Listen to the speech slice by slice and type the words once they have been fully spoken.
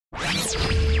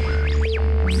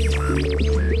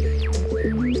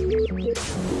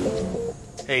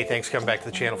Hey, thanks for coming back to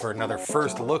the channel for another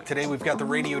first look. Today we've got the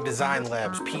Radio Design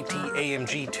Labs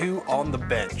PT-AMG2 on the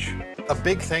bench. A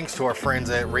big thanks to our friends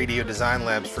at Radio Design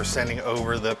Labs for sending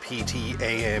over the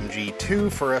PT-AMG2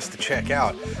 for us to check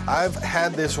out. I've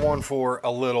had this one for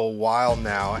a little while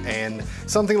now, and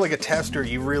something like a tester,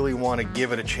 you really want to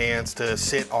give it a chance to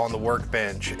sit on the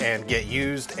workbench and get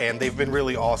used, and they've been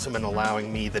really awesome in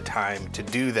allowing me the time to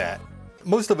do that.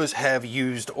 Most of us have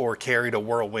used or carried a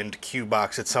Whirlwind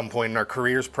qBox at some point in our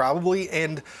careers probably,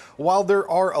 and while there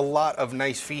are a lot of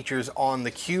nice features on the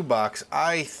qBox,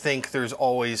 I think there's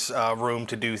always room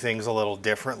to do things a little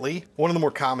differently. One of the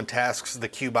more common tasks the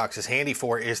qBox is handy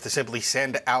for is to simply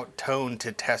send out tone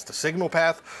to test a signal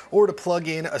path, or to plug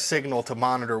in a signal to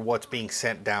monitor what's being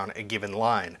sent down a given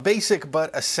line. Basic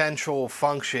but essential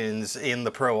functions in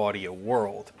the pro audio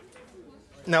world.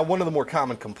 Now, one of the more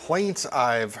common complaints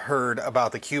I've heard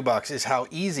about the qBox is how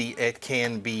easy it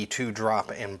can be to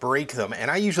drop and break them. And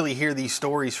I usually hear these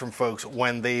stories from folks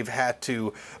when they've had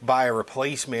to buy a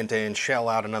replacement and shell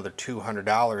out another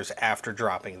 $200 after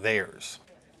dropping theirs.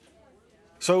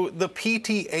 So the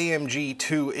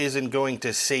PT-AMG2 isn't going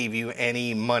to save you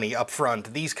any money up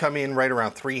front. These come in right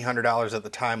around $300 at the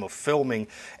time of filming,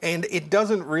 and it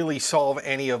doesn't really solve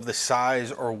any of the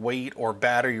size or weight or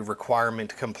battery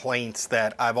requirement complaints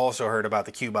that I've also heard about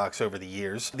the qBox over the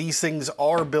years. These things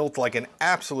are built like an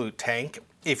absolute tank.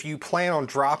 If you plan on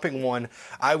dropping one,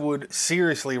 I would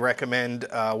seriously recommend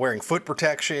wearing foot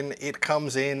protection. It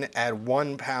comes in at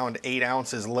 1 pound 8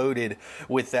 ounces loaded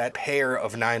with that pair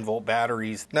of 9-volt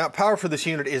batteries. Now, power for this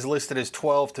unit is listed as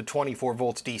 12 to 24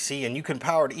 volts DC, and you can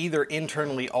power it either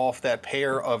internally off that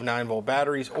pair of 9-volt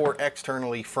batteries or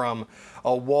externally from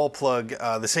a wall plug,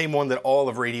 the same one that all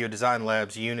of Radio Design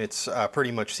Labs units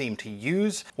pretty much seem to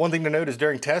use. One thing to note is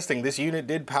during testing, this unit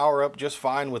did power up just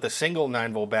fine with a single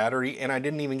 9-volt battery, and I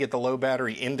didn't even get the low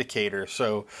battery indicator,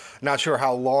 so not sure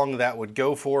how long that would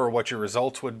go for or what your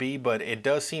results would be, but it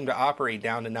does seem to operate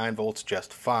down to 9 volts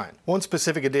just fine. One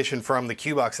specific addition from the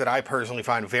qBox that I personally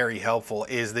find very helpful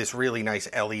is this really nice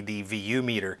LED VU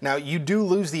meter. Now, you do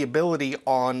lose the ability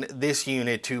on this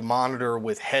unit to monitor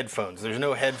with headphones. There's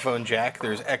no headphone jack.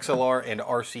 There's XLR and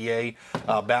RCA,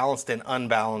 balanced and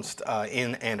unbalanced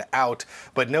in and out,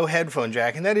 but no headphone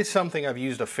jack, and that is something I've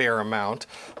used a fair amount.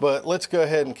 But let's go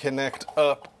ahead and connect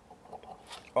up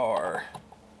our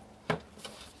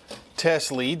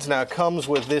test leads. Now, it comes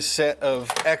with this set of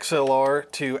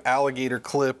XLR to alligator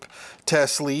clip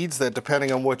test leads that,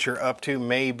 depending on what you're up to,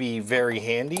 may be very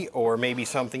handy or maybe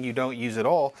something you don't use at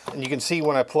all. And you can see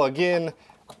when I plug in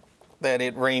that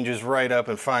it ranges right up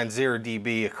and finds 0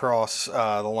 dB across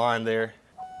the line there.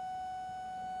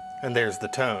 And there's the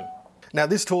tone. Now,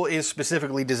 this tool is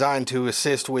specifically designed to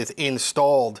assist with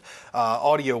installed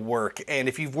audio work, and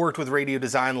if you've worked with Radio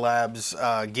Design Labs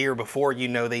gear before, you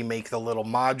know they make the little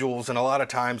modules, and a lot of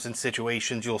times in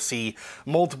situations you'll see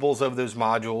multiples of those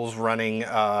modules running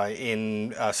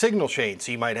in signal chains.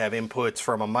 So you might have inputs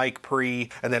from a mic pre,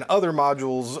 and then other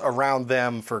modules around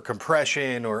them for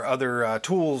compression or other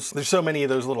tools. There's so many of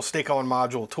those little stick-on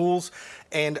module tools,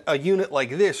 and a unit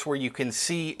like this where you can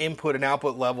see input and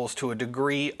output levels to a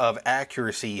degree of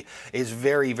accuracy is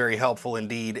very, very helpful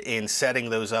indeed in setting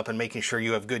those up and making sure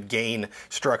you have good gain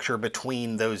structure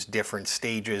between those different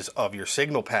stages of your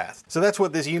signal path. So that's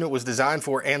what this unit was designed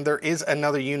for, and there is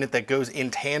another unit that goes in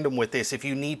tandem with this. If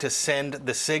you need to send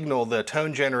the signal, the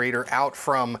tone generator, out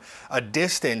from a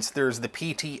distance, there's the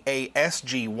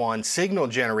PT-ASG1 signal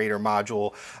generator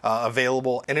module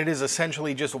available, and it is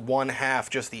essentially just one half,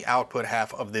 just the output half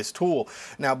of this tool.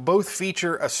 Now, both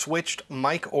feature a switched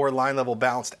mic or line level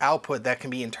balanced output that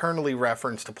can be internally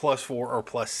referenced to +4 or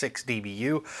 +6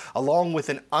 dBu, along with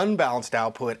an unbalanced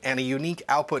output and a unique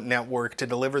output network to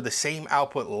deliver the same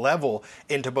output level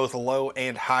into both low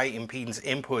and high impedance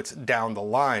inputs down the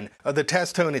line. The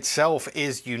test tone itself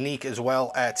is unique as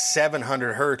well at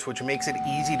 700 Hertz, which makes it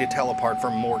easy to tell apart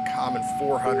from more common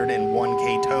 400 and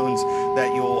 1K tones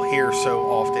that you'll hear so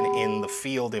often in the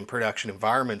field in production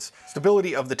environments.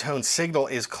 Stability of the tone signal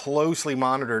is closely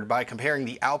monitored by comparing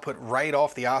the output right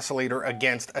off the oscillator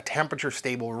against a temperature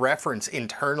stable reference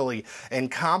internally and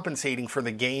compensating for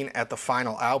the gain at the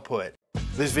final output.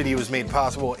 This video was made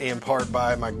possible in part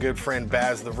by my good friend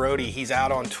Baz the Roadie. He's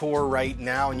out on tour right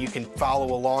now, and you can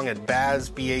follow along at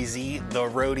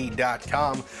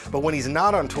theroadie.com. But when he's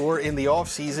not on tour in the off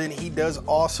season, he does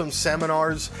awesome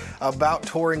seminars about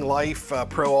touring life,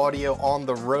 pro audio on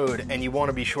the road, and you want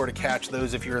to be sure to catch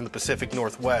those if you're in the Pacific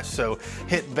Northwest. So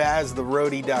hit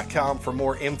theroadie.com for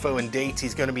more info and dates.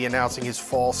 He's going to be announcing his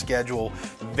fall schedule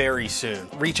very soon.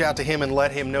 Reach out to him and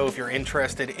let him know if you're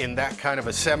interested in that kind of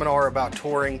a seminar about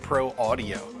touring pro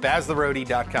audio.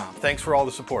 theroadie.com. Thanks for all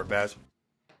the support, Baz.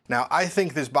 Now, I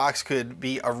think this box could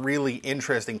be a really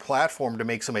interesting platform to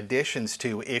make some additions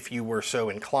to if you were so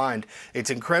inclined. It's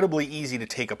incredibly easy to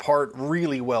take apart,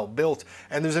 really well built,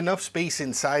 and there's enough space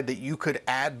inside that you could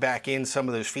add back in some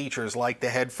of those features like the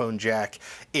headphone jack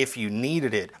if you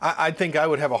needed it. I think I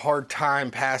would have a hard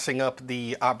time passing up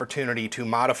the opportunity to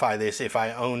modify this if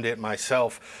I owned it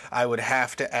myself. I would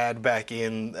have to add back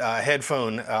in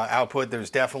headphone output. There's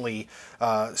definitely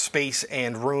space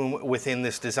and room within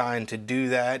this design to do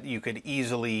that. You could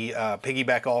easily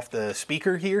piggyback off the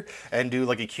speaker here and do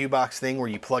like a qBox thing where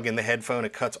you plug in the headphone,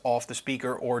 it cuts off the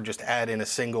speaker, or just add in a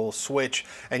single switch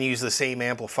and use the same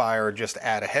amplifier, just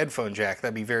add a headphone jack.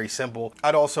 That'd be very simple.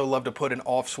 I'd also love to put an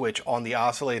off switch on the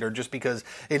oscillator, just because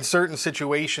in certain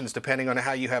situations, depending on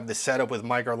how you have the setup with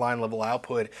micro line level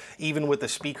output, even with the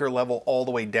speaker level all the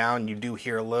way down, you do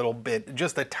hear a little bit,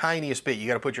 just the tiniest bit. You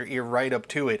got to put your ear right up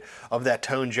to it, of that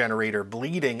tone generator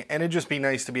bleeding, and it'd just be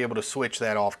nice to be able to switch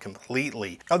that off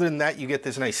completely. Other than that, you get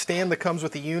this nice stand that comes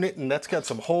with the unit, and that's got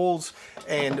some holes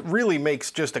and really makes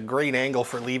just a great angle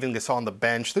for leaving this on the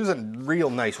bench. There's a real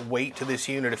nice weight to this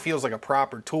unit. It feels like a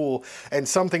proper tool, and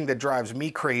something that drives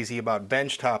me crazy about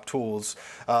benchtop tools,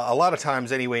 a lot of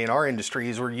times anyway in our industry,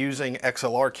 is we're using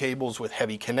XLR cables with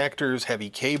heavy connectors, heavy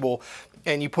cable,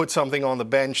 and you put something on the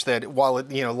bench that, while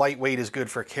it, lightweight is good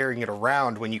for carrying it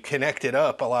around, when you connect it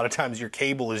up, a lot of times your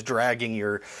cable is dragging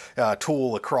your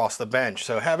tool across the bench.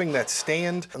 So having that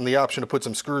stand and the option to put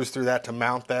some screws through that to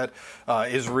mount that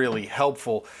is really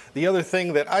helpful. The other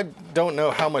thing that I don't know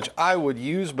how much I would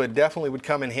use, but definitely would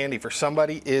come in handy for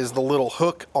somebody, is the little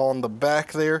hook on the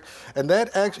back there. And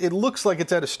that actually, it looks like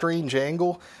it's at a strange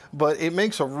angle, but it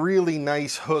makes a really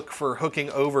nice hook for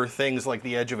hooking over things like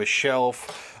the edge of a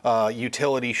shelf,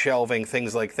 utility shelving,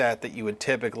 things like that you would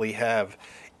typically have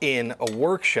in a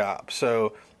workshop.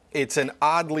 So it's an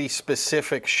oddly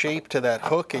specific shape to that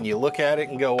hook, and you look at it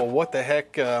and go, well, what the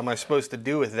heck am I supposed to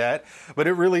do with that? But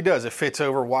it really does. It fits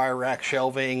over wire rack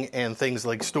shelving and things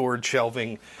like storage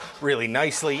shelving really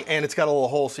nicely, and it's got a little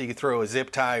hole so you can throw a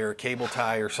zip tie or a cable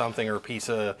tie or something, or a piece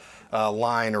of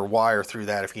line or wire through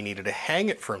that if you needed to hang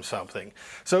it from something.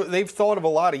 So they've thought of a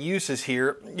lot of uses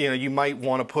here. You might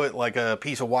want to put like a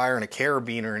piece of wire and a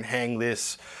carabiner and hang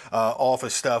this off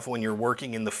of stuff when you're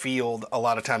working in the field. A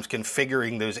lot of times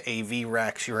configuring those AV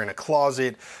racks, you're in a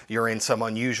closet, you're in some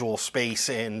unusual space,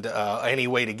 and any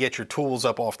way to get your tools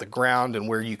up off the ground and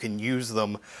where you can use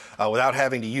them without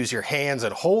having to use your hands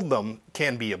and hold them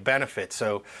can be a benefit.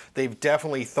 So they've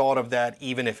definitely thought of that,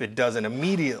 even if it doesn't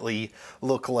immediately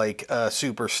look like a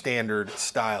super standard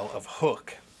style of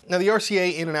hook. Now, the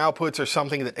RCA in and outputs are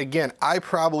something that, again, I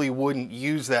probably wouldn't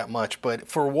use that much, but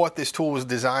for what this tool was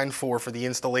designed for the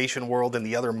installation world and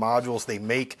the other modules they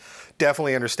make,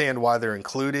 definitely understand why they're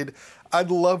included. I'd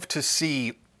love to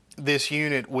see this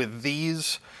unit with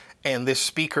these and this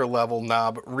speaker level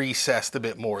knob recessed a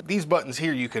bit more. These buttons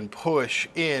here you can push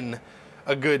in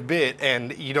a good bit,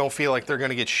 and you don't feel like they're going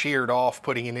to get sheared off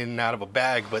putting it in and out of a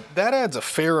bag, but that adds a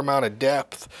fair amount of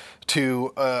depth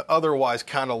to otherwise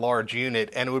kind of large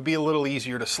unit, and it would be a little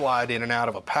easier to slide in and out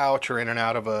of a pouch or in and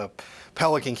out of a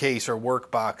Pelican case or work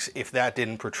box if that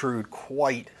didn't protrude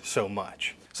quite so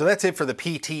much. So that's it for the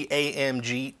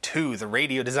PT-AMG2, the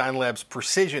Radio Design Labs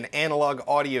Precision Analog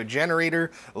Audio Generator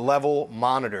Level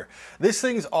Monitor. This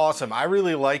thing's awesome. I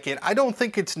really like it. I don't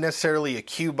think it's necessarily a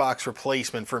qBox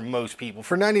replacement for most people.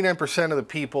 For 99% of the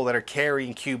people that are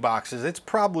carrying qBoxes, it's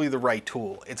probably the right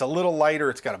tool. It's a little lighter,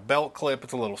 it's got a belt clip,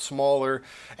 it's a little smaller,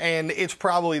 and it's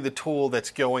probably the tool that's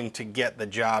going to get the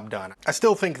job done. I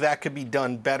still think that could be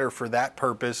done better for that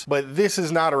purpose, but this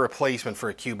is not a replacement for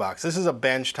a qBox. This is a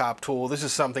benchtop tool. This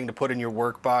is something to put in your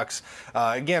work box.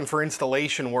 Again, for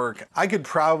installation work, I could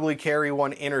probably carry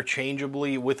one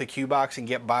interchangeably with a qBox and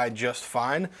get by just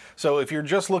fine. So if you're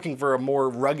just looking for a more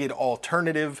rugged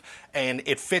alternative and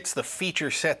it fits the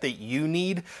feature set that you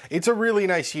need. It's a really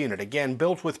nice unit. Again,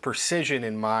 built with precision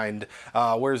in mind,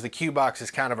 whereas the qBox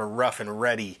is kind of a rough and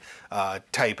ready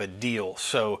type of deal.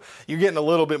 So you're getting a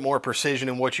little bit more precision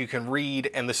in what you can read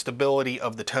and the stability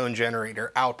of the tone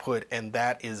generator output, and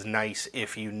that is nice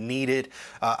if you need it.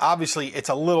 Obviously, it's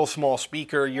a little small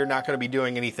speaker. You're not going to be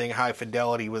doing anything high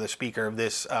fidelity with a speaker of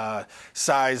this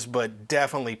size, but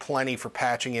definitely plenty for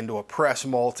patching into a press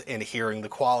mult and hearing the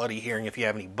quality, hearing if you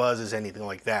have any buzzes, anything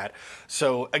like that.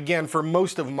 So again, for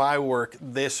most of my work,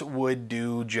 this would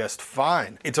do just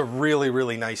fine. It's a really,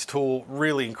 really nice tool,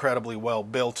 really incredibly well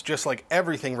built, just like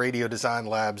everything Radio Design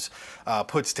Labs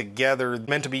puts together,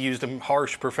 meant to be used in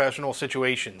harsh professional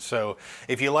situations. So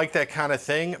if you like that kind of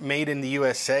thing, made in the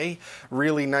USA,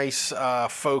 really nice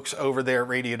folks over there at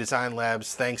Radio Design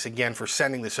Labs. Thanks again for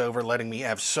sending this over, letting me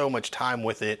have so much time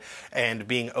with it, and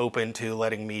being open to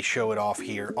letting me show it off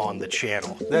here on the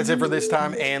channel. That's it for this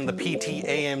time and the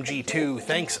PT-AMG2.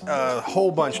 Thanks a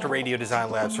whole bunch to Radio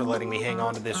Design Labs for letting me hang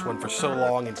on to this one for so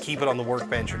long and keep it on the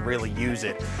workbench and really use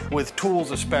it. With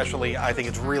tools especially, I think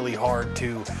it's really hard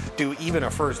to do even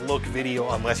a first look video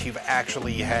unless you've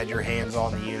actually had your hands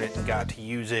on the unit and got to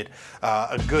use it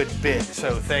a good bit.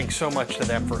 So thanks so much to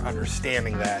them for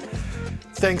understanding that.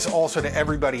 Thanks also to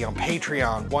everybody on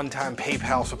Patreon, one-time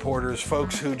PayPal supporters,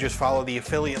 folks who just follow the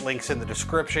affiliate links in the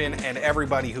description, and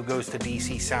everybody who goes to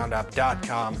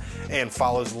DcSoundOp.com and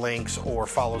follows links or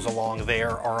follows along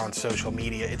there or on social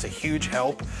media. It's a huge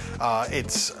help.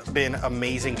 It's been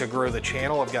amazing to grow the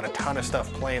channel. I've got a ton of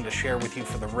stuff planned to share with you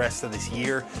for the rest of this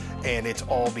year, and it's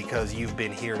all because you've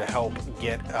been here to help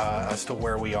get us to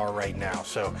where we are right now.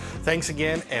 So thanks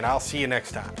again, and I'll see you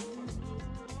next time.